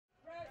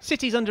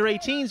City's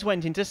under-18s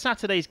went into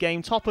Saturday's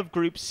game top of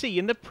Group C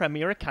in the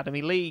Premier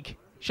Academy League.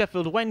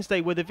 Sheffield Wednesday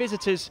were the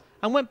visitors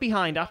and went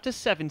behind after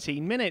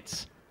 17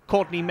 minutes.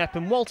 Courtney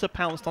Meppen-Walter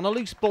pounced on a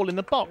loose ball in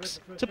the box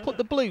to put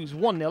the Blues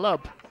 1-0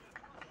 up.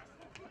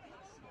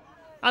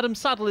 Adam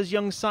Sadler's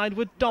young side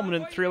were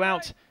dominant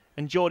throughout,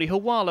 and Geordie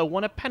Hawala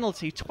won a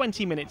penalty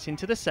 20 minutes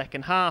into the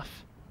second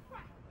half.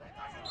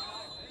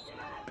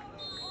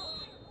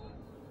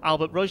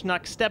 Albert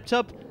Rusnak stepped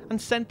up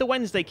and sent the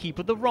Wednesday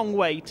keeper the wrong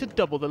way to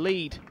double the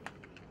lead.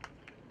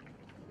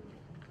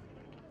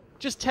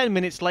 Just 10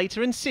 minutes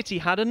later and City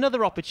had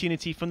another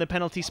opportunity from the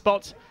penalty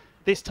spot.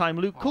 This time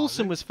Luke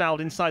Coulson was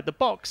fouled inside the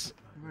box.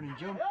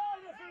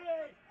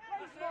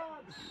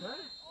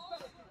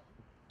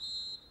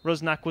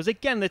 Rusnak was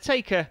again the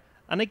taker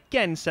and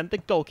again sent the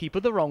goalkeeper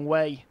the wrong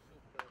way.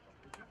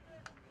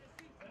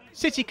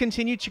 City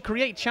continued to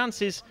create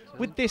chances,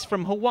 with this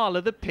from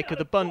Hawala the pick of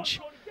the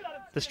bunch.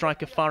 The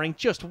striker firing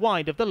just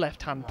wide of the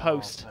left-hand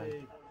post.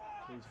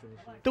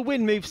 The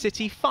win moves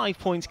City 5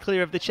 points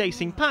clear of the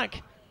chasing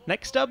pack.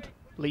 Next up,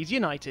 Leeds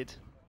United.